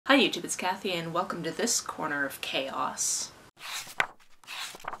Hi YouTube, it's Kathy and welcome to this corner of chaos.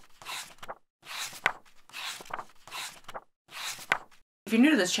 If you're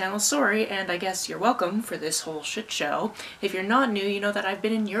new to this channel, sorry, and I guess you're welcome for this whole shit show. If you're not new, you know that I've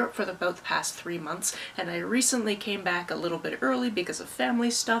been in Europe for about the past 3 months, and I recently came back a little bit early because of family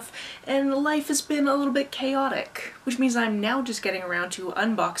stuff, and life has been a little bit chaotic. Which means I'm now just getting around to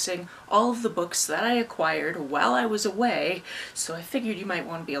unboxing all of the books that I acquired while I was away, so I figured you might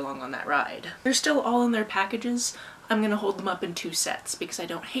want to be along on that ride. They're still all in their packages. I'm gonna hold them up in 2 sets because I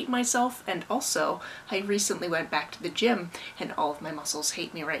don't hate myself, and also I recently went back to the gym and all of my muscles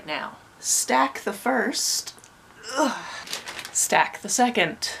hate me right now. Stack the first. Ugh. Stack the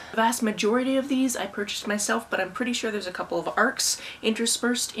second. The vast majority of these I purchased myself, but I'm pretty sure there's a couple of ARCs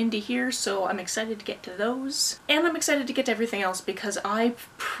interspersed into here, so I'm excited to get to those. And I'm excited to get to everything else because I've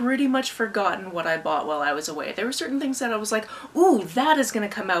pretty much forgotten what I bought while I was away. There were certain things that I was like, ooh, that is gonna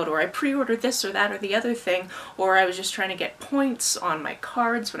come out, or I pre-ordered this or that or the other thing, or I was just trying to get points on my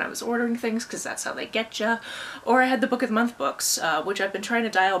cards when I was ordering things because that's how they get ya. Or I had the Book of the Month books, which I've been trying to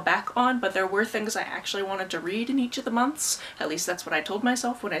dial back on, but there were things I actually wanted to read in each of the months. At least that's what I told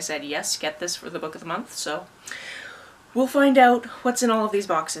myself when I said, yes, get this for the Book of the Month, so we'll find out what's in all of these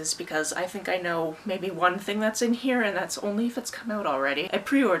boxes because I think I know maybe one thing that's in here, and that's only if it's come out already. I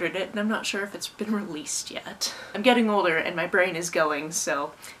pre-ordered it and I'm not sure if it's been released yet. I'm getting older and my brain is going,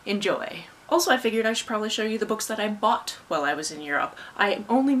 so enjoy. Also, I figured I should probably show you the books that I bought while I was in Europe. I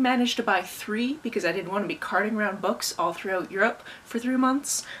only managed to buy 3 because I didn't want to be carting around books all throughout Europe for 3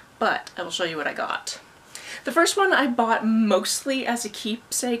 months, but I will show you what I got. The first one I bought mostly as a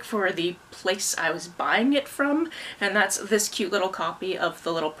keepsake for the place I was buying it from, and that's this cute little copy of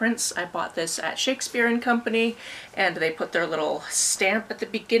The Little Prince. I bought this at Shakespeare & Company, and they put their little stamp at the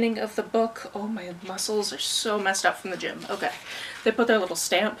beginning of the book. Oh, my muscles are so messed up from the gym. Okay. They put their little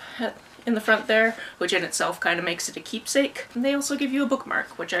stamp in the front there, which in itself kind of makes it a keepsake. And they also give you a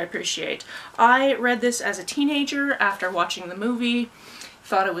bookmark, which I appreciate. I read this as a teenager after watching the movie.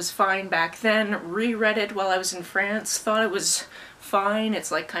 Thought it was fine back then, reread it while I was in France, thought it was fine. It's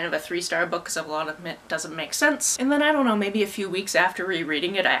like kind of a 3-star book because a lot of it doesn't make sense. And then I don't know, maybe a few weeks after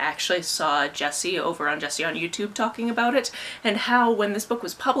rereading it, I actually saw Jesse over on Jesse on YouTube talking about it, and how when this book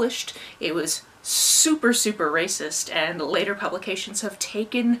was published, it was super racist, and later publications have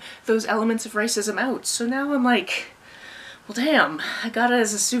taken those elements of racism out. So now I'm like, well damn, I got it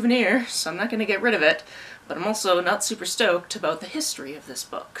as a souvenir, so I'm not gonna get rid of it. But I'm also not super stoked about the history of this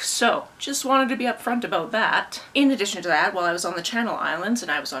book, so just wanted to be upfront about that. In addition to that, while I was on the Channel Islands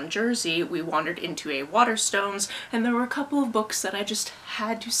and I was on Jersey, we wandered into a Waterstones, and there were a couple of books that I just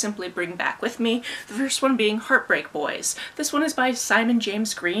had to simply bring back with me. The first one being Heartbreak Boys. This one is by Simon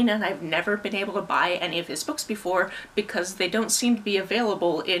James Green, and I've never been able to buy any of his books before because they don't seem to be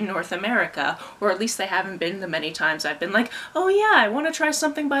available in North America, or at least they haven't been the many times I've been like, oh yeah, I want to try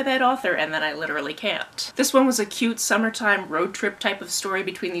something by that author, and then I literally can't. This one was a cute summertime road trip type of story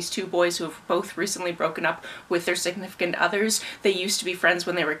between these 2 boys who have both recently broken up with their significant others. They used to be friends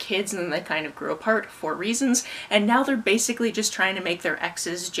when they were kids and then they kind of grew apart for reasons, and now they're basically just trying to make their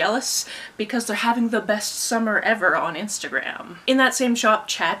exes jealous because they're having the best summer ever on Instagram. In that same shop,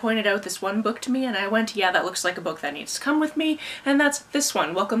 Chad pointed out this one book to me and I went, yeah, that looks like a book that needs to come with me, and that's this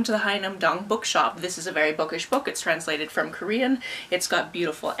one, Welcome to the Hainam-dong Bookshop. This is a very bookish book. It's translated from Korean. It's got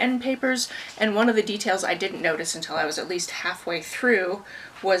beautiful end papers, and one of the details I didn't notice until I was at least halfway through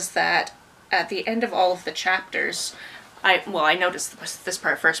was that at the end of all of the chapters, I noticed this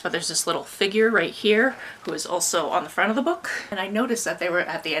part first, but there's this little figure right here who is also on the front of the book, and I noticed that they were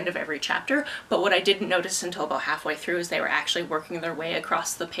at the end of every chapter, but what I didn't notice until about halfway through is they were actually working their way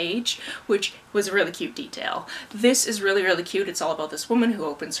across the page, which was a really cute detail. This is really cute. It's all about this woman who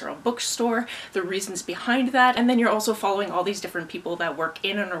opens her own bookstore, the reasons behind that, and then you're also following all these different people that work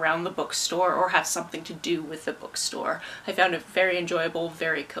in and around the bookstore or have something to do with the bookstore. I found it very enjoyable,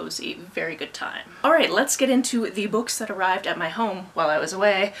 very cozy, very good time. Alright, let's get into the books that arrived at my home while I was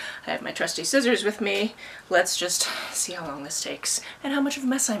away. I have my trusty scissors with me. Let's just see how long this takes and how much of a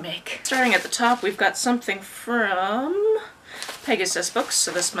mess I make. Starting at the top, we've got something from Pegasus Books,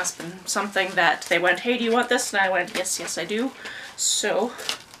 so this must have been something that they went, hey, do you want this? And I went, yes, I do. So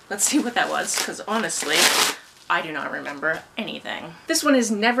let's see what that was, because honestly, I do not remember anything. This one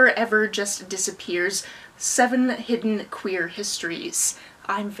is Never Ever Just Disappears, 7 Hidden Queer Histories.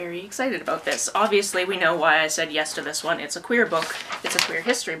 I'm very excited about this. Obviously, we know why I said yes to this one. It's a queer book. It's a queer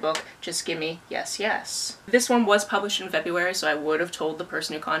history book. Just give me yes, yes. This one was published in February, so I would have told the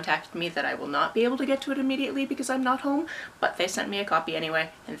person who contacted me that I will not be able to get to it immediately because I'm not home, but they sent me a copy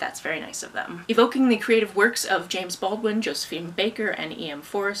anyway, and that's very nice of them. Evoking the creative works of James Baldwin, Josephine Baker, and E.M.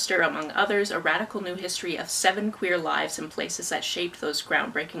 Forrester, among others, a radical new history of 7 queer lives and places that shaped those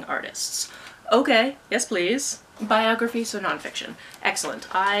groundbreaking artists. Okay, yes please. Biography, so nonfiction. Excellent.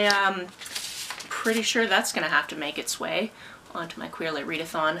 I'm pretty sure that's gonna have to make its way onto my Queerly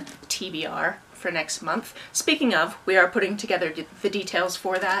Readathon TBR for next month. Speaking of, we are putting together the details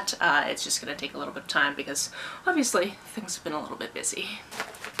for that. It's just gonna take a little bit of time because obviously things have been a little bit busy.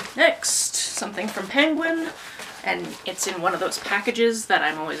 Next, something from Penguin, and it's in one of those packages that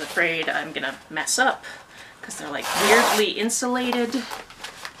I'm always afraid I'm gonna mess up because they're like weirdly insulated.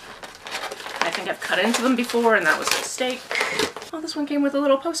 I think I've cut into them before and that was a mistake. Oh, this one came with a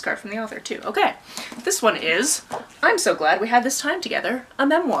little postcard from the author too. Okay, this one is, I'm so glad we had this time together, a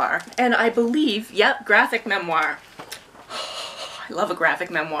memoir. And I believe, yep, graphic memoir. I love a graphic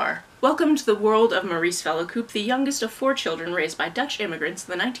memoir. Welcome to the world of Maurice Vellecoop, the youngest of 4 children raised by Dutch immigrants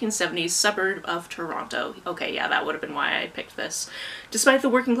in the 1970s suburb of Toronto. Okay, yeah, that would have been why I picked this. Despite the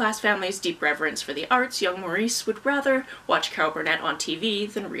working class family's deep reverence for the arts, young Maurice would rather watch Carol Burnett on TV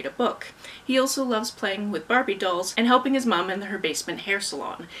than read a book. He also loves playing with Barbie dolls and helping his mom in her basement hair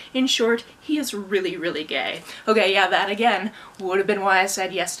salon. In short, he is really, really gay. Okay, yeah, that again would have been why I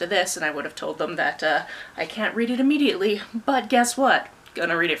said yes to this, and I would have told them that I can't read it immediately, but guess what?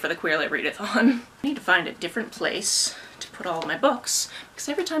 Gonna read it for the Queerly Readathon. I need to find a different place to put all of my books, because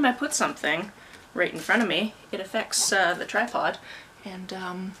every time I put something right in front of me, it affects the tripod, and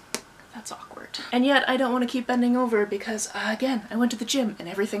that's awkward. And yet I don't want to keep bending over because, again, I went to the gym and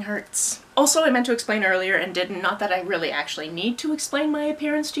everything hurts. Also, I meant to explain earlier and didn't, not that I really actually need to explain my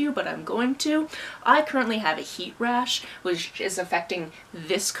appearance to you, but I'm going to. I currently have a heat rash, which is affecting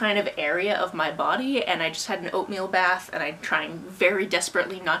this kind of area of my body, and I just had an oatmeal bath, and I'm trying very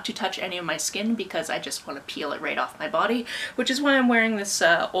desperately not to touch any of my skin because I just want to peel it right off my body, which is why I'm wearing this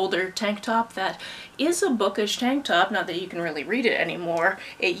older tank top that is a bookish tank top, not that you can really read it anymore.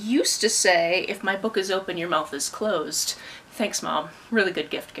 It used to say, if my book is open, your mouth is closed. Thanks, Mom. Really good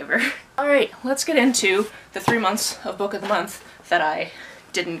gift giver. Alright, let's get into the 3 months of Book of the Month that I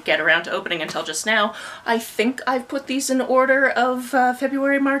didn't get around to opening until just now. I think I've put these in order of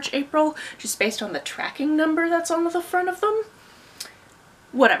February, March, April, just based on the tracking number that's on the front of them.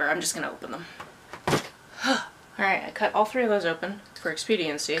 Whatever, I'm just gonna open them. Alright, I cut all 3 of those open for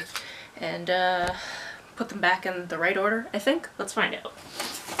expediency, and put them back in the right order, I think? Let's find out.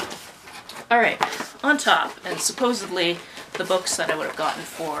 Alright, on top, and supposedly the books that I would have gotten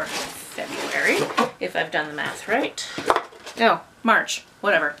for February, if I've done the math right. No, March.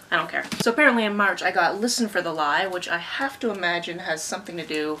 Whatever, I don't care. So apparently in March I got Listen for the Lie, which I have to imagine has something to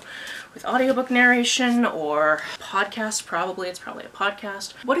do with audiobook narration or podcast, probably. It's probably a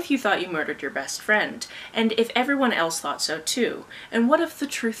podcast. What if you thought you murdered your best friend? And if everyone else thought so too? And what if the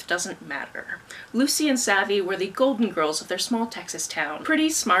truth doesn't matter? Lucy and Savvy were the golden girls of their small Texas town. Pretty,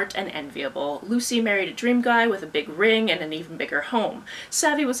 smart, and enviable. Lucy married a dream guy with a big ring and an even bigger home.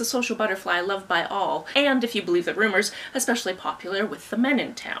 Savvy was a social butterfly loved by all, and if you believe the rumors, especially popular with the men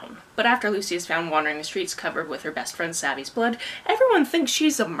in town. But after Lucy is found wandering the streets covered with her best friend Savvy's blood, everyone thinks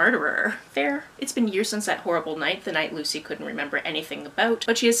she's a murderer. Fair. It's been years since that horrible night, the night Lucy couldn't remember anything about,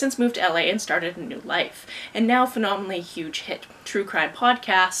 but she has since moved to LA and started a new life. And now phenomenally huge hit true crime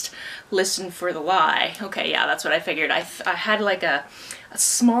podcast, Listen for the Lie. Okay, yeah, that's what I figured. I had like a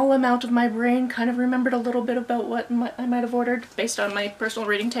small amount of my brain kind of remembered a little bit about what I might have ordered based on my personal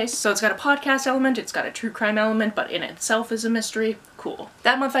reading taste. So it's got a podcast element, it's got a true crime element, but in itself is a mystery. Cool.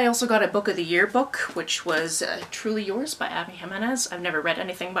 That month I also got a Book of the Year book, which was Truly Yours by Abby Jimenez. I've never read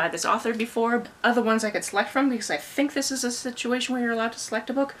anything by this author before. Other ones I could select from, because I think this is a situation where you're allowed to select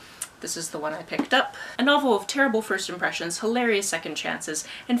a book. This is the one I picked up. A novel of terrible first impressions, hilarious second chances,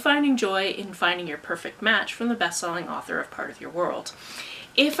 and finding joy in finding your perfect match from the best-selling author of Part of Your World.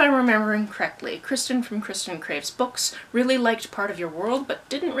 If I'm remembering correctly, Kristen from Kristen Craves Books really liked Part of Your World, but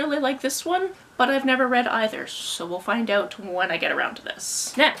didn't really like this one, but I've never read either, so we'll find out when I get around to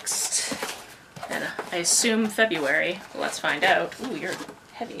this. Next, and I assume February, let's find out. Ooh, you're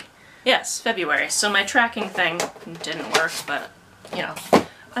heavy. Yes, February. So my tracking thing didn't work, but, you know,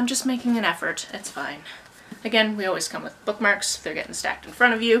 I'm just making an effort. It's fine. Again, we always come with bookmarks. They're getting stacked in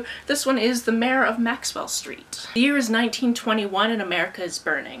front of you. This one is The Mayor of Maxwell Street. The year is 1921 and America is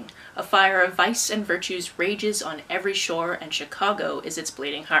burning. A fire of vice and virtues rages on every shore and Chicago is its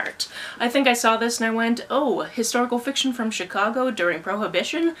bleeding heart. I think I saw this and I went, oh, historical fiction from Chicago during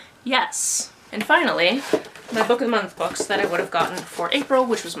Prohibition? Yes. And finally, my Book of the Month books that I would have gotten for April,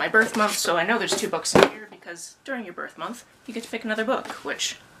 which was my birth month, so I know there's 2 books in here because during your birth month, you get to pick another book,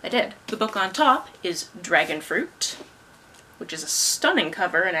 which I did. The book on top is Dragon Fruit, which is a stunning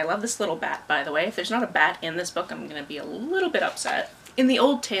cover, and I love this little bat, by the way. If there's not a bat in this book, I'm going to be a little bit upset. In the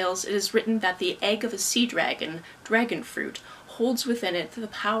old tales, it is written that the egg of a sea dragon, dragon fruit, holds within it the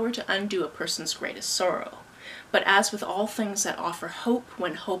power to undo a person's greatest sorrow. But as with all things that offer hope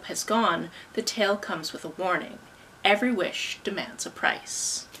when hope has gone, the tale comes with a warning. Every wish demands a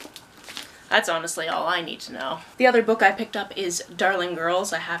price. That's honestly all I need to know. The other book I picked up is Darling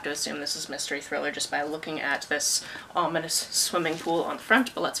Girls. I have to assume this is mystery thriller just by looking at this ominous swimming pool on the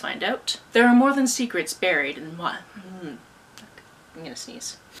front, but let's find out. There are more than secrets buried in what? I'm gonna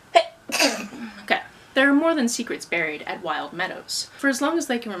sneeze. Okay. There are more than secrets buried at Wild Meadows. For as long as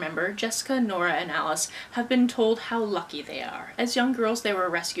they can remember, Jessica, Nora, and Alice have been told how lucky they are. As young girls, they were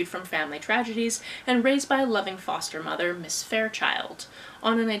rescued from family tragedies and raised by a loving foster mother, Miss Fairchild,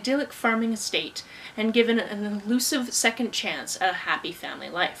 on an idyllic farming estate and given an elusive second chance at a happy family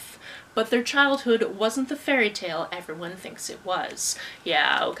life. But their childhood wasn't the fairy tale everyone thinks it was.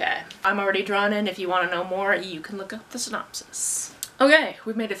 Yeah, okay. I'm already drawn in. If you want to know more, you can look up the synopsis. Okay,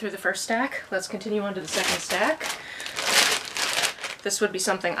 we've made it through the first stack. Let's continue on to the second stack. This would be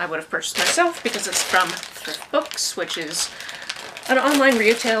something I would have purchased myself because it's from Thrift Books, which is an online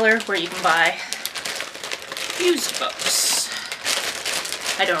retailer where you can buy used books.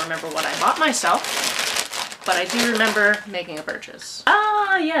 I don't remember what I bought myself, but I do remember making a purchase.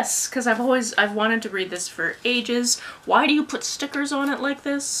 Ah, yes, because I've wanted to read this for ages. Why do you put stickers on it like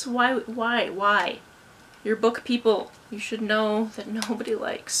this? Why? You're book people. You should know that nobody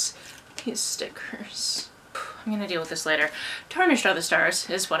likes these stickers. I'm gonna deal with this later. Tarnished Are the Stars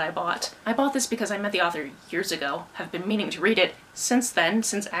is what I bought. I bought this because I met the author years ago, have been meaning to read it since then,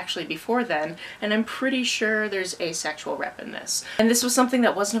 since actually before then, and I'm pretty sure there's asexual rep in this. And this was something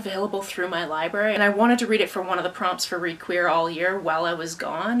that wasn't available through my library, and I wanted to read it for one of the prompts for Read Queer all year while I was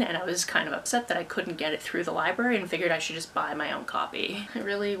gone, and I was kind of upset that I couldn't get it through the library and figured I should just buy my own copy. I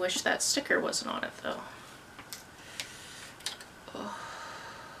really wish that sticker wasn't on it though. Oh.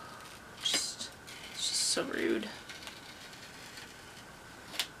 It's just so rude.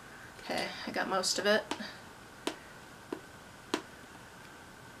 Okay, I got most of it.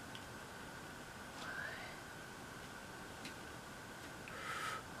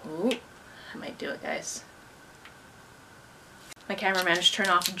 Ooh, I might do it, guys. My camera managed to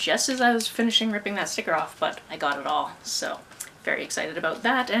turn off just as I was finishing ripping that sticker off, but I got it all, so very excited about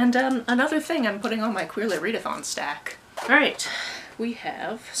that. And another thing I'm putting on my Queerly Readathon stack. Alright, we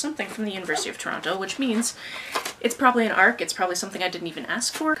have something from the University of Toronto, which means it's probably an ARC, it's probably something I didn't even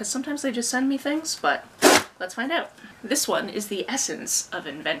ask for, because sometimes they just send me things, but let's find out. This one is The Essence of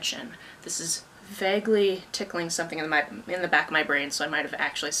Invention. This is vaguely tickling something in the back of my brain, so I might have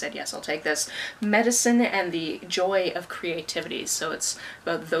actually said yes, I'll take this. Medicine and the Joy of Creativity. So it's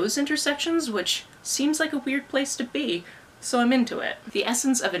about those intersections, which seems like a weird place to be, so I'm into it. The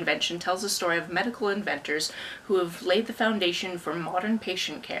Essence of Invention tells the story of medical inventors who have laid the foundation for modern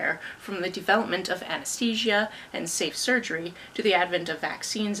patient care, from the development of anesthesia and safe surgery to the advent of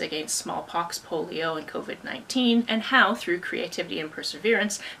vaccines against smallpox, polio, and COVID-19, and how, through creativity and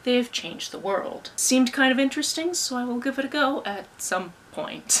perseverance, they have changed the world. Seemed kind of interesting, so I will give it a go at some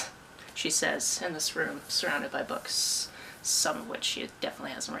point, she says, in this room, surrounded by books. Some of which she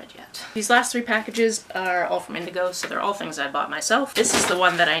definitely hasn't read yet. These last 3 packages are all from Indigo, so they're all things I bought myself. This is the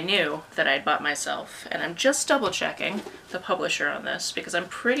one that I knew that I'd bought myself, and I'm just double checking the publisher on this because I'm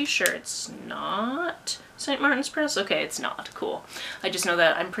pretty sure it's not St. Martin's Press? Okay, it's not. Cool. I just know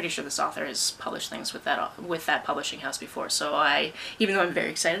that I'm pretty sure this author has published things with that publishing house before, so I, even though I'm very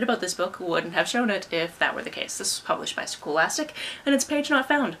excited about this book, wouldn't have shown it if that were the case. This was published by Scholastic, and it's Page Not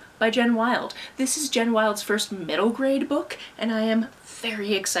Found by Jen Wilde. This is Jen Wilde's first middle grade book, and I am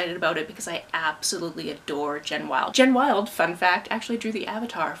very excited about it because I absolutely adore Jen Wilde. Jen Wilde, fun fact, actually drew the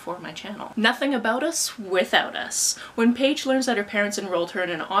avatar for my channel. Nothing about us without us. When Paige learns that her parents enrolled her in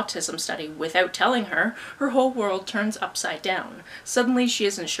an autism study without telling her, her whole world turns upside down. Suddenly she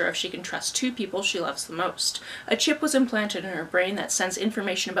isn't sure if she can trust 2 people she loves the most. A chip was implanted in her brain that sends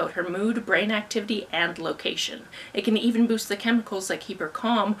information about her mood, brain activity, and location. It can even boost the chemicals that keep her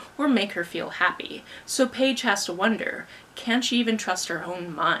calm or make her feel happy. So Paige has to wonder, can she even trust her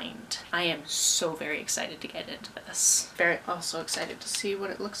own mind? I am so very excited to get into this. Also excited to see what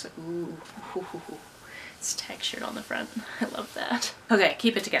it looks like. Ooh. It's textured on the front. I love that. Okay,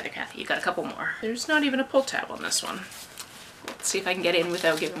 keep it together, Kathy. You got a couple more. There's not even a pull tab on this one. Let's see if I can get in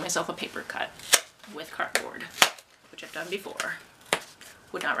without giving myself a paper cut with cardboard, which I've done before.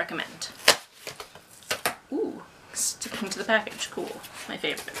 Would not recommend. Ooh, sticking to the package. Cool. My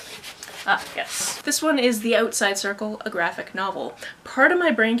favorite. Ah, yes. This one is The Outside Circle, a graphic novel. Part of my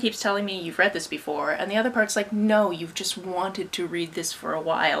brain keeps telling me you've read this before, and the other part's like, no, you've just wanted to read this for a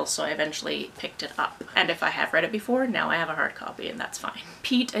while, so I eventually picked it up. And if I have read it before, now I have a hard copy, and that's fine.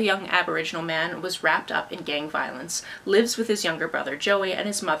 Pete, a young Aboriginal man, was wrapped up in gang violence, lives with his younger brother Joey and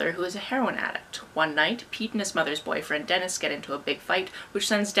his mother, who is a heroin addict. One night, Pete and his mother's boyfriend Dennis get into a big fight, which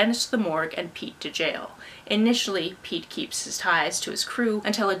sends Dennis to the morgue and Pete to jail. Initially, Pete keeps his ties to his crew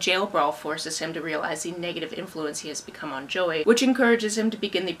until a jail brawl forces him to realize the negative influence he has become on Joey, which encourages him to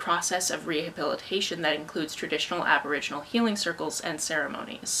begin the process of rehabilitation that includes traditional Aboriginal healing circles and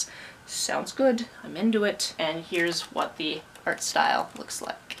ceremonies. Sounds good. I'm into it. And here's what the art style looks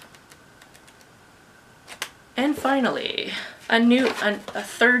like. And finally, a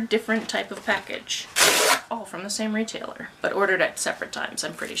third different type of package. All from the same retailer, but ordered at separate times,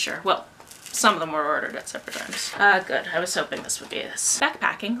 I'm pretty sure. Well, some of them were ordered at separate times. Good. I was hoping this would be this.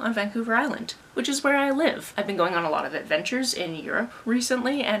 Backpacking on Vancouver Island, which is where I live. I've been going on a lot of adventures in Europe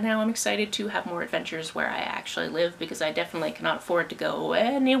recently, and now I'm excited to have more adventures where I actually live because I definitely cannot afford to go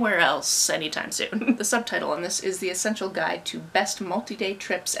anywhere else anytime soon. The subtitle on this is The Essential Guide to Best Multi-Day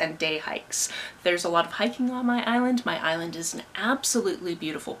Trips and Day Hikes. There's a lot of hiking on my island. My island is an absolutely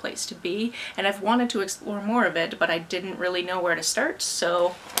beautiful place to be, and I've wanted to explore more of it, but I didn't really know where to start,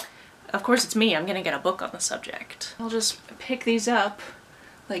 so of course it's me. I'm gonna get a book on the subject. I'll just pick these up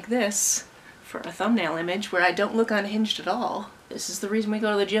like this for a thumbnail image where I don't look unhinged at all. This is the reason we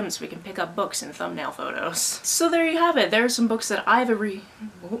go to the gym, so we can pick up books and thumbnail photos. So there you have it. There are some books that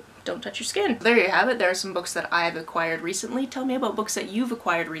don't touch your skin. There you have it. There are some books that I've acquired recently. Tell me about books that you've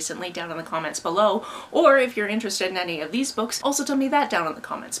acquired recently down in the comments below. Or if you're interested in any of these books, also tell me that down in the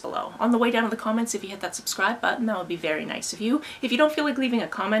comments below. On the way down in the comments, if you hit that subscribe button, that would be very nice of you. If you don't feel like leaving a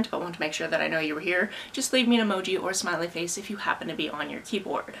comment but want to make sure that I know you were here, just leave me an emoji or a smiley face if you happen to be on your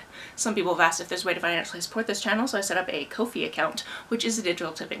keyboard. Some people have asked if there's a way to financially support this channel, so I set up a Ko-fi account, which is a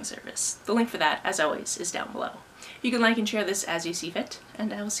digital tipping service. The link for that, as always, is down below. You can like and share this as you see fit,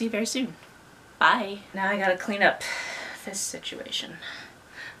 and I will see you very soon. Bye! Now I gotta clean up this situation.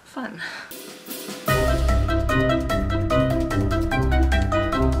 Fun.